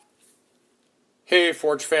Hey,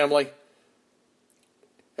 Forge family.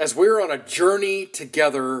 As we're on a journey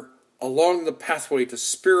together along the pathway to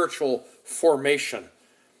spiritual formation,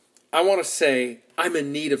 I want to say I'm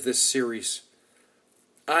in need of this series.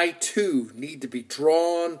 I too need to be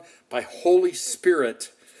drawn by Holy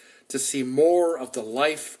Spirit to see more of the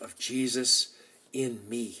life of Jesus in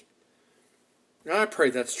me. And I pray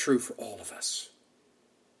that's true for all of us.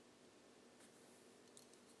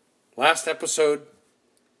 Last episode,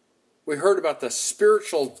 we heard about the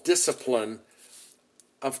spiritual discipline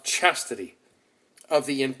of chastity, of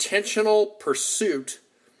the intentional pursuit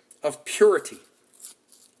of purity.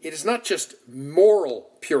 It is not just moral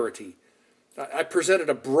purity. I presented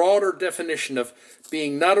a broader definition of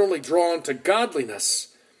being not only drawn to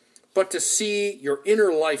godliness, but to see your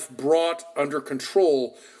inner life brought under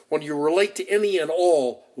control when you relate to any and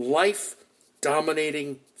all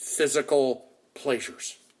life-dominating physical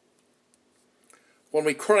pleasures. When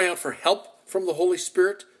we cry out for help from the Holy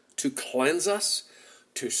Spirit to cleanse us,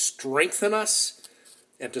 to strengthen us,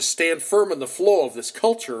 and to stand firm in the flow of this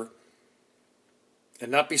culture and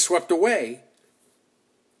not be swept away,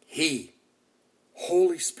 He,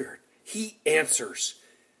 Holy Spirit, He answers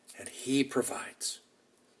and He provides.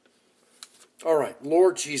 All right,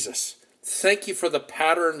 Lord Jesus, thank you for the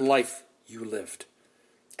pattern life you lived,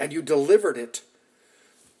 and you delivered it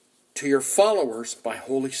to your followers by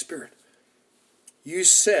Holy Spirit. You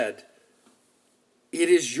said, it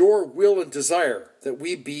is your will and desire that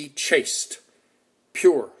we be chaste,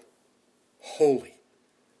 pure, holy.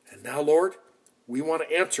 And now, Lord, we want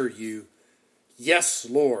to answer you, yes,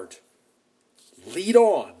 Lord. Lead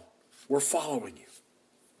on. We're following you.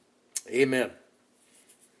 Amen.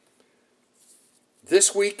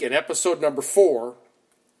 This week in episode number 4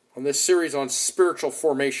 on this series on spiritual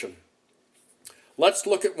formation, let's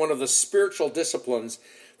look at one of the spiritual disciplines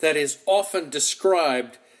that is often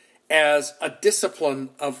described as a discipline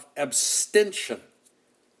of abstention,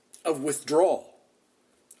 of withdrawal,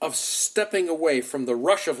 of stepping away from the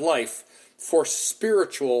rush of life for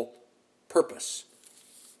spiritual purpose.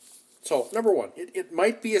 So, number 1, it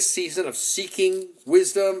might be a season of seeking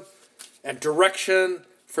wisdom and direction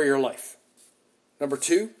for your life. Number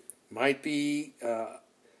 2, you might be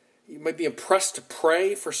impressed to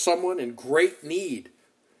pray for someone in great need,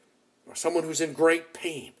 or someone who's in great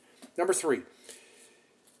pain. Number 3,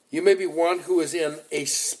 you may be one who is in a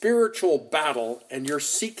spiritual battle and you're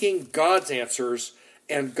seeking God's answers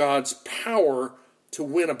and God's power to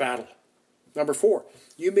win a battle. Number 4,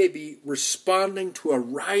 you may be responding to a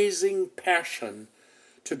rising passion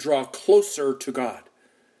to draw closer to God.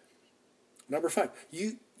 Number 5,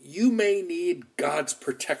 you may need God's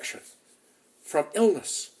protection from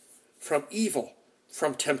illness, from evil,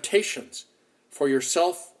 from temptations, for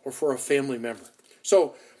yourself or for a family member.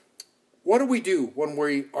 So, what do we do when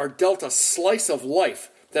we are dealt a slice of life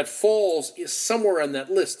that falls somewhere on that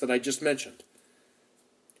list that I just mentioned?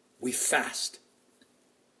 We fast.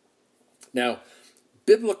 Now,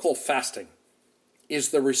 biblical fasting is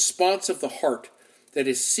the response of the heart that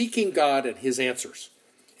is seeking God and His answers,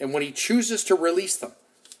 and when He chooses to release them.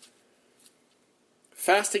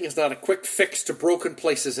 Fasting is not a quick fix to broken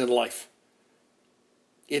places in life.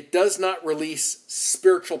 It does not release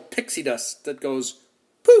spiritual pixie dust that goes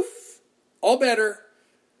poof, all better.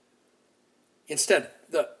 Instead,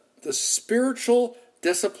 the spiritual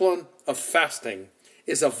discipline of fasting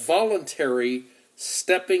is a voluntary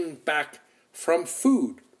stepping back from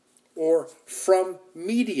food or from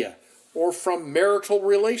media or from marital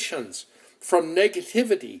relations, from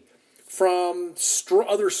negativity, from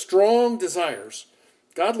other strong desires,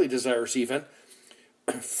 godly desires even,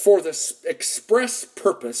 for the express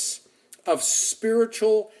purpose of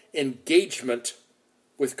spiritual engagement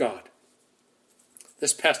with God.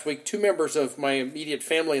 This past week, 2 members of my immediate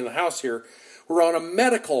family in the house here were on a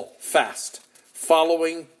medical fast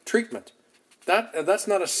following treatment. That's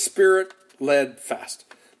not a spirit-led fast.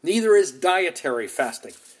 Neither is dietary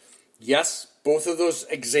fasting. Yes, both of those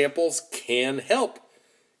examples can help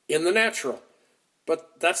in the natural,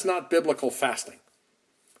 but that's not biblical fasting.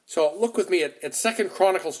 So look with me at 2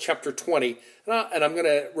 Chronicles chapter 20, and I'm going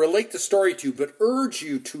to relate the story to you, but urge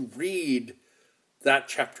you to read that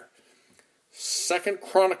chapter. 2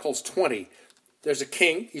 Chronicles 20, there's a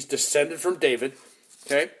king, he's descended from David,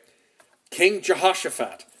 okay? King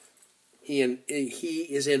Jehoshaphat. He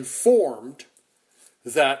is informed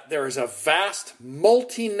that there is a vast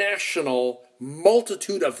multinational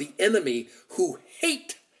multitude of the enemy who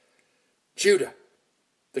hate Judah,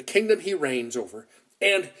 the kingdom he reigns over,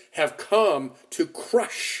 and have come to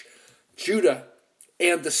crush Judah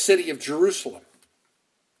and the city of Jerusalem.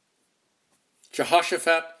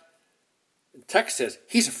 Jehoshaphat, the text says,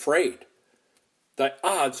 he's afraid. The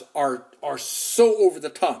odds are so over the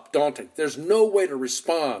top, daunting. There's no way to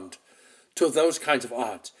respond to those kinds of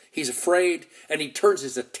odds. He's afraid, and he turns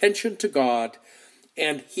his attention to God,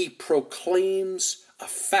 and he proclaims a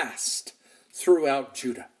fast throughout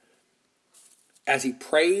Judah. As he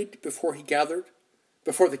prayed before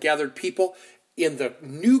the gathered people in the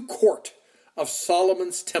new court of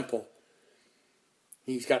Solomon's temple,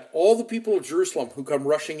 he's got all the people of Jerusalem who come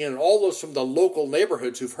rushing in, and all those from the local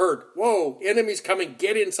neighborhoods who've heard, whoa, enemies coming,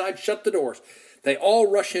 get inside, shut the doors. They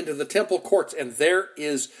all rush into the temple courts, and there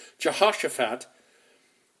is Jehoshaphat,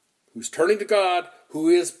 who's turning to God, who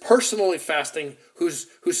is personally fasting, who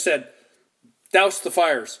said, douse the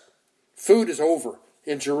fires. Food is over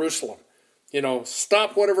in Jerusalem.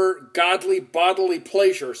 Stop whatever godly bodily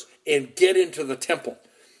pleasures and get into the temple.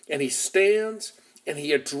 And he stands and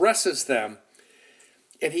he addresses them,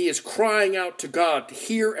 and he is crying out to God to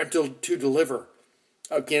hear and to deliver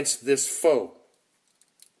against this foe.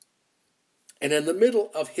 And in the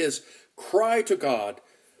middle of his cry to God,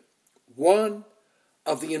 one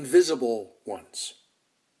of the invisible ones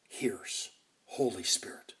hears, Holy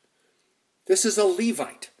Spirit. This is a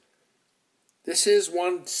Levite. This is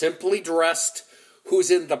one simply dressed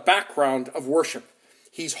who's in the background of worship.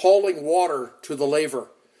 He's hauling water to the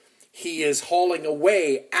laver. He is hauling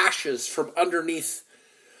away ashes from underneath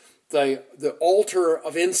the altar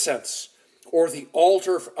of incense or the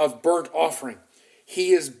altar of burnt offering.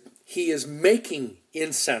 He is making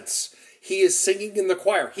incense. He is singing in the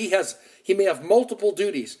choir. He may have multiple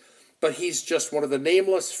duties, but he's just one of the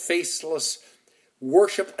nameless, faceless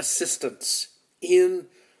worship assistants in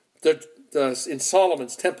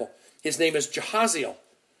Solomon's temple. His name is Jehaziel.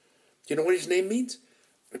 Do you know what his name means?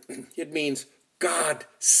 It means God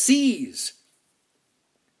sees.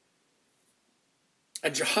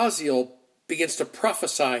 And Jehaziel begins to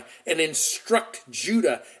prophesy and instruct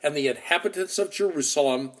Judah and the inhabitants of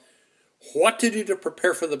Jerusalem what to do to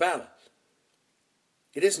prepare for the battle.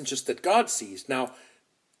 It isn't just that God sees. Now,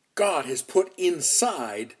 God has put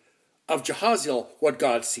inside of Jehaziel what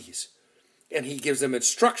God sees. And he gives them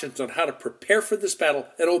instructions on how to prepare for this battle.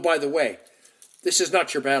 And oh, by the way, this is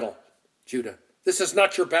not your battle, Judah. This is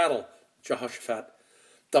not your battle, Jehoshaphat.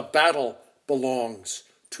 The battle belongs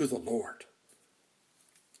to the Lord.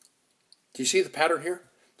 Do you see the pattern here?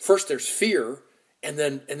 First there's fear, and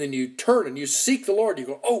then you turn and you seek the Lord. You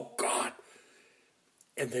go, oh God.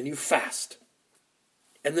 And then you fast.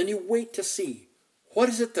 And then you wait to see, what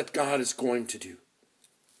is it that God is going to do?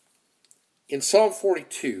 In Psalm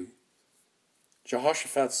 42,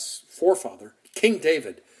 Jehoshaphat's forefather, King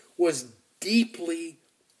David, was deeply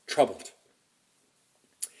troubled.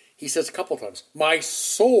 He says a couple of times, my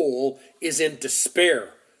soul is in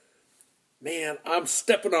despair. Man, I'm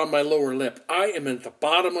stepping on my lower lip. I am at the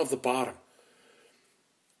bottom of the bottom.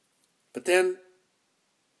 But then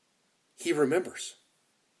he remembers.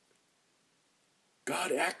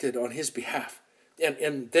 God acted on his behalf.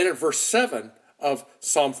 And then in verse 7 of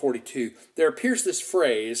Psalm 42, there appears this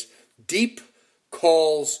phrase, deep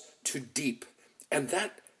calls to deep. And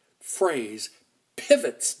that phrase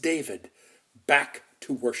pivots David back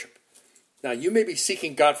to worship. Now, you may be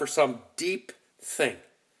seeking God for some deep thing.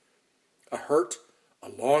 A hurt, a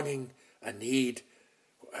longing, a need,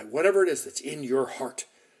 whatever it is that's in your heart.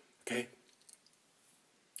 Okay?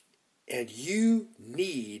 And you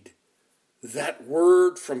need that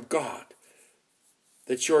word from God,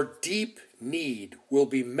 that your deep need will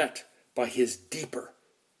be met by his deeper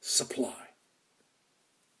supply.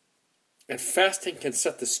 And fasting can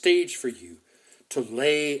set the stage for you to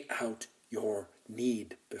lay out your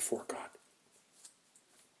need before God.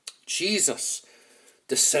 Jesus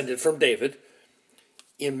descended from David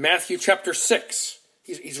in Matthew chapter 6.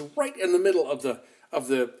 He's right in the middle of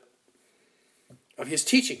his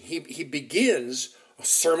teaching. He begins a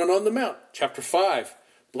Sermon on the Mount, chapter 5.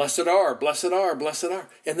 Blessed are, blessed are, blessed are.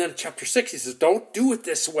 And then in chapter 6 he says, don't do it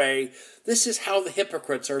this way. This is how the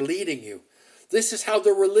hypocrites are leading you. This is how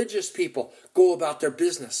the religious people go about their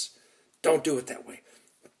business. Don't do it that way.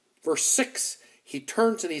 Verse 6, he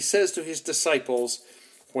turns and he says to his disciples,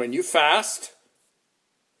 when you fast,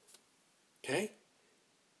 okay,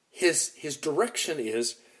 his direction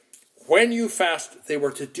is, when you fast, they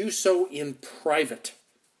were to do so in private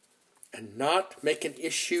and not make an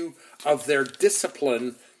issue of their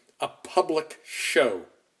discipline a public show.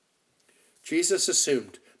 Jesus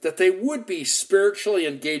assumed that they would be spiritually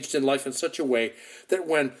engaged in life in such a way that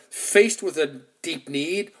when faced with a deep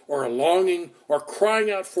need or a longing or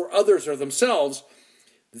crying out for others or themselves,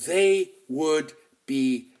 they would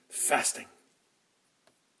be fasting.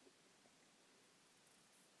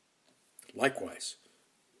 Likewise,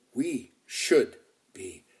 we should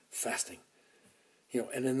be fasting.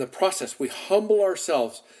 And in the process, we humble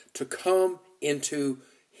ourselves to come into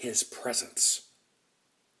his presence.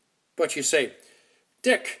 But you say,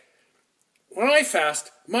 Dick, when I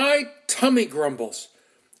fast, my tummy grumbles.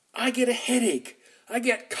 I get a headache. I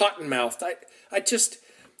get cotton-mouthed.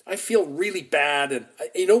 I feel really bad. And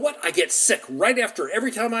you know what? I get sick. Right after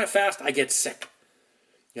every time I fast, I get sick.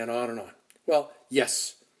 And on and on. Well,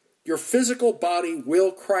 yes, your physical body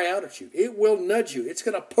will cry out at you. It will nudge you. It's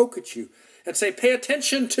going to poke at you and say, pay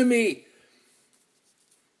attention to me.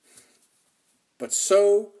 But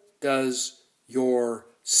so does your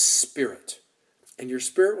spirit. And your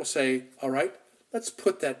spirit will say, all right, let's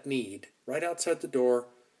put that need right outside the door,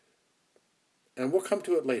 and we'll come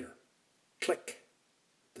to it later. Click.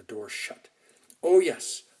 The door's shut. Oh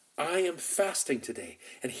yes, I am fasting today,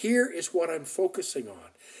 and here is what I'm focusing on.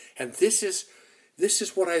 And this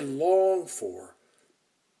is what I long for.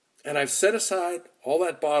 And I've set aside all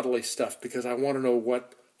that bodily stuff because I want to know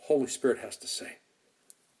what Holy Spirit has to say.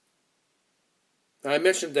 Now, I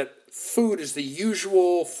mentioned that food is the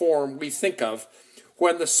usual form we think of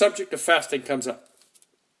when the subject of fasting comes up.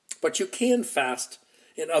 But you can fast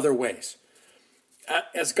in other ways.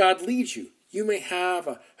 As God leads you, you may have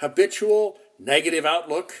a habitual negative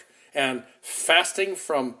outlook, and fasting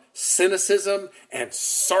from cynicism and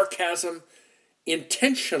sarcasm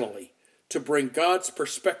intentionally to bring God's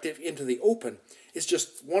perspective into the open is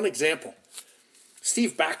just one example.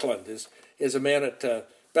 Steve Backlund is a man at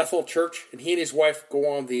Bethel Church, and he and his wife go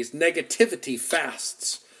on these negativity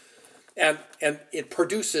fasts, and it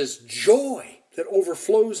produces joy that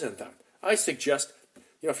overflows in them. I suggest,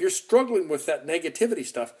 if you're struggling with that negativity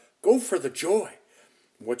stuff, go for the joy.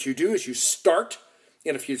 What you do is you start,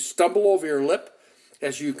 and if you stumble over your lip,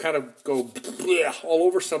 as you kind of go all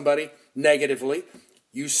over somebody negatively,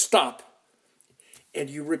 you stop, and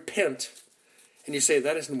you repent, and you say,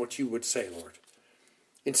 that isn't what you would say, Lord.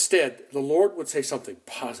 Instead, the Lord would say something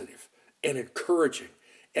positive and encouraging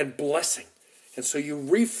and blessing. And so you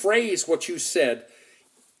rephrase what you said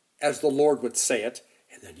as the Lord would say it,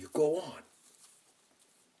 and then you go on.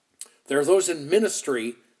 There are those in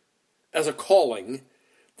ministry as a calling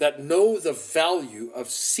that know the value of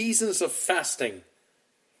seasons of fasting,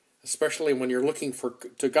 especially when you're looking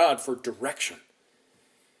to God for direction.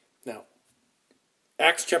 Now,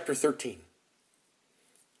 Acts chapter 13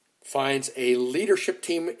 finds a leadership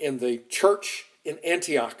team in the church in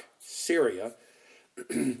Antioch, Syria,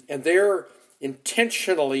 and they're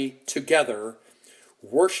intentionally together,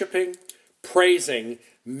 worshiping, praising,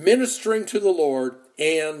 ministering to the Lord,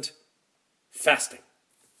 and fasting.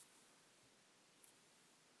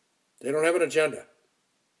 They don't have an agenda.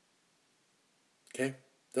 Okay?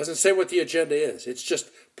 Doesn't say what the agenda is. It's just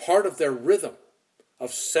part of their rhythm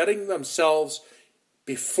of setting themselves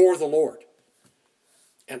before the Lord.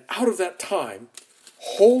 And out of that time,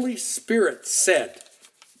 Holy Spirit said,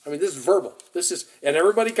 this is verbal. And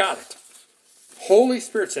everybody got it. Holy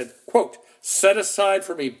Spirit said, quote, set aside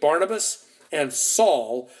for me Barnabas and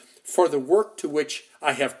Saul for the work to which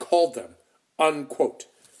I have called them, unquote.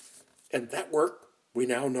 And that work, we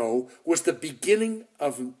now know, was the beginning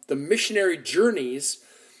of the missionary journeys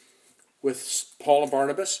with Paul and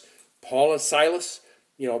Barnabas, Paul and Silas,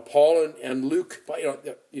 Paul and Luke.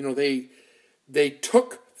 They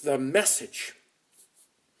took the message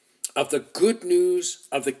of the good news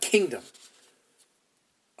of the kingdom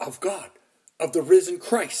of God, of the risen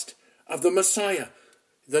Christ, of the Messiah,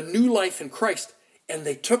 the new life in Christ, and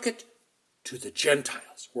they took it to the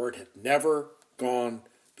Gentiles, where it had never gone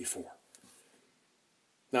before.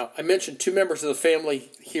 Now, I mentioned 2 members of the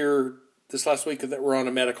family here this last week that were on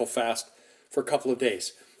a medical fast for a couple of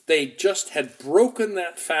days. They just had broken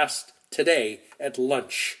that fast today at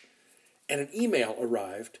lunch, and an email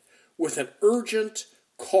arrived with an urgent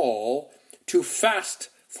call to fast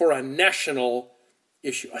for a national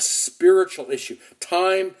issue, a spiritual issue.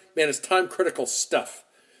 It's time-critical stuff.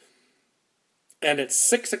 And at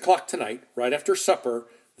 6 o'clock tonight, right after supper,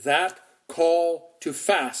 that call to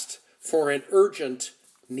fast for an urgent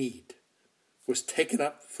need was taken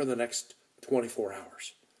up for the next 24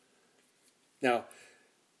 hours. Now,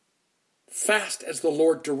 fast as the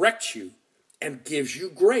Lord directs you and gives you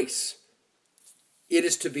grace. It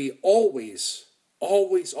is to be always,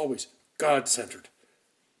 always, always God-centered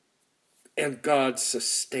and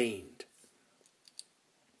God-sustained.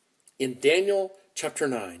 In Daniel chapter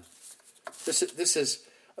 9, this is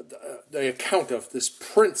the account of this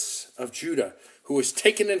prince of Judah who was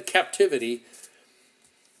taken in captivity,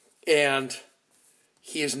 and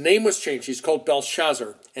his name was changed. He's called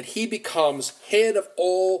Belshazzar, and he becomes head of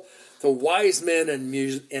all the wise men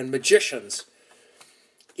and magicians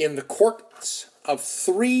in the courts of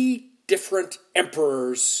 3 different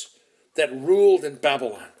emperors that ruled in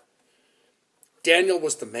Babylon. Daniel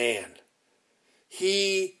was the man.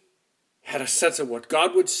 He had a sense of what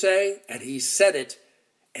God would say, and he said it,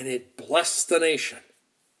 and it blessed the nation.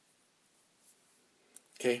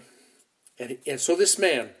 Okay? And so this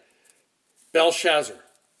man, Belshazzar,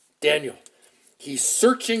 Daniel, he's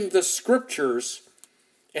searching the scriptures,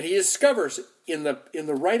 and he discovers in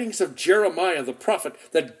the writings of Jeremiah the prophet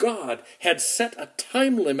that God had set a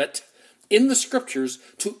time limit in the scriptures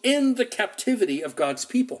to end the captivity of God's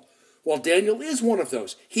people. Well, Daniel is one of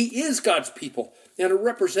those. He is God's people and a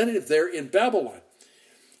representative there in Babylon.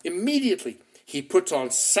 Immediately, he puts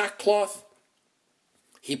on sackcloth,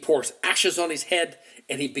 he pours ashes on his head,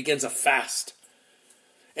 and he begins a fast.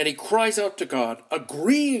 And he cries out to God,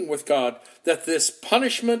 agreeing with God that this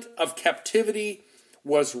punishment of captivity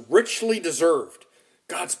was richly deserved.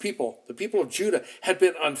 God's people, the people of Judah, had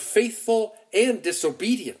been unfaithful and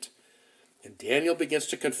disobedient. And Daniel begins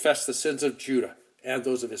to confess the sins of Judah and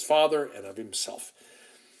those of his father and of himself.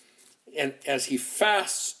 And as he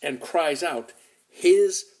fasts and cries out,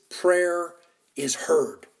 his prayer is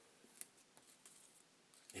heard.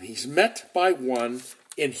 And he's met by one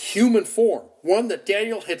in human form, one that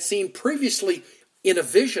Daniel had seen previously in a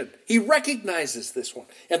vision. He recognizes this one.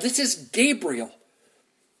 And this is Gabriel,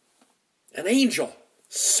 an angel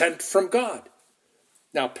sent from God.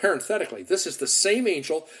 Now, parenthetically, this is the same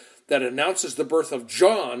angel that announces the birth of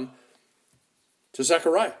John to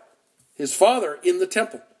Zechariah, his father in the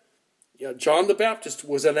temple. John the Baptist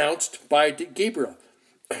was announced by Gabriel.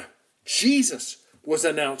 Jesus was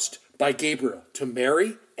announced by Gabriel to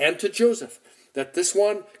Mary and to Joseph, that this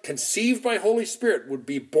one, conceived by Holy Spirit, would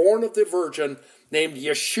be born of the Virgin, named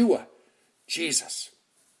Yeshua, Jesus.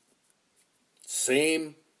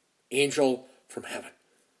 Same angel from heaven.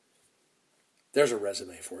 There's a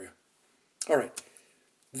resume for you. All right.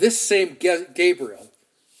 This same Gabriel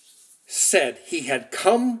said he had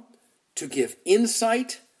come to give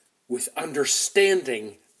insight with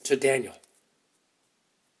understanding to Daniel.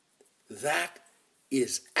 That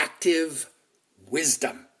is active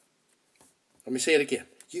wisdom. Let me say it again.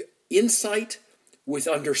 Insight with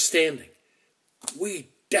understanding. We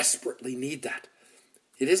desperately need that.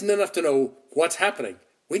 It isn't enough to know what's happening.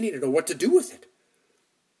 We need to know what to do with it.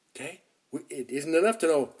 Okay? It isn't enough to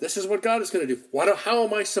know this is what God is going to do. How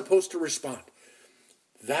am I supposed to respond?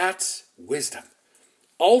 That's wisdom.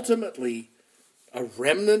 Ultimately, a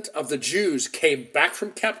remnant of the Jews came back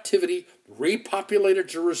from captivity, repopulated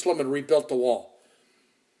Jerusalem, and rebuilt the wall.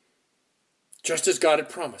 Just as God had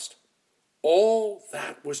promised. All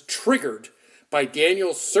that was triggered by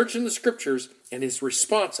Daniel's search in the scriptures and his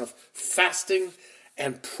response of fasting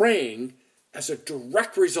and praying as a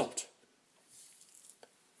direct result.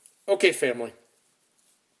 Okay, family.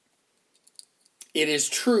 It is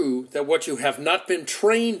true that what you have not been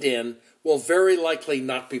trained in will very likely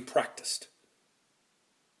not be practiced.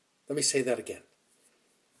 Let me say that again.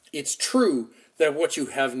 It's true that what you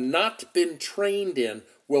have not been trained in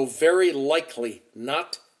will very likely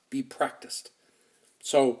not be practiced.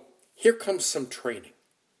 So here comes some training.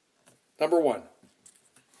 Number one,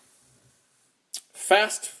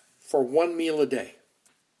 fast for one meal a day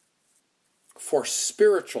for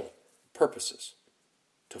spiritual purposes,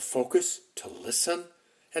 to focus, to listen,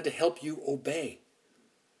 and to help you obey.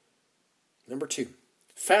 Number two,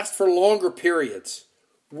 fast for longer periods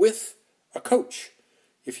with a coach,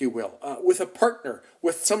 if you will, with a partner,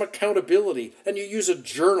 with some accountability, and you use a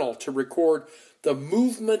journal to record the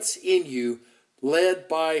movements in you led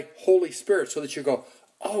by Holy Spirit so that you go,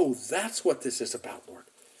 oh, that's what this is about, Lord.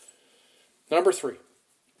 Number three,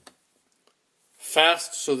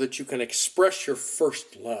 fast so that you can express your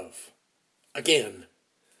first love, again,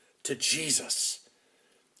 to Jesus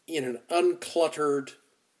in an uncluttered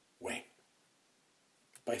way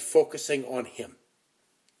by focusing on Him.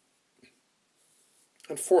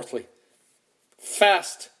 And fourthly,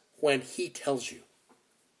 fast when He tells you.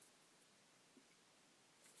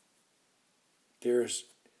 There's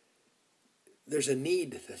a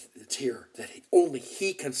need that's here that only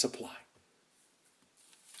He can supply.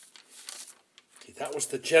 See, that was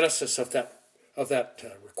the genesis of that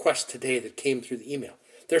request today that came through the email.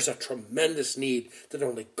 There's a tremendous need that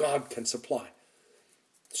only God can supply.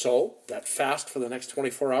 So that fast for the next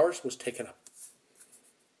 24 hours was taken up.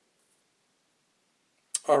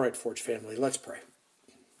 All right, Forge family, let's pray.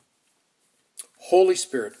 Holy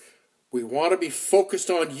Spirit, we want to be focused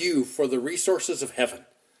on You for the resources of heaven,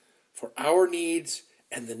 for our needs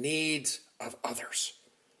and the needs of others.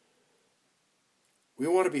 We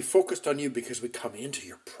want to be focused on You because we come into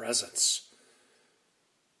Your presence.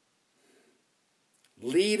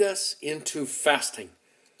 Lead us into fasting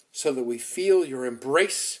so that we feel your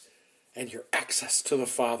embrace and your access to the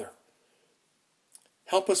Father.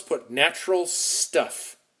 Help us put natural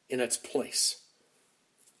stuff in its place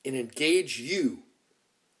and engage you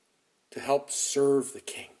to help serve the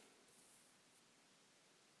King.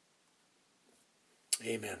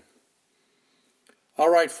 Amen. All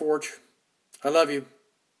right, Forge. I love you.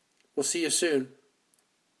 We'll see you soon.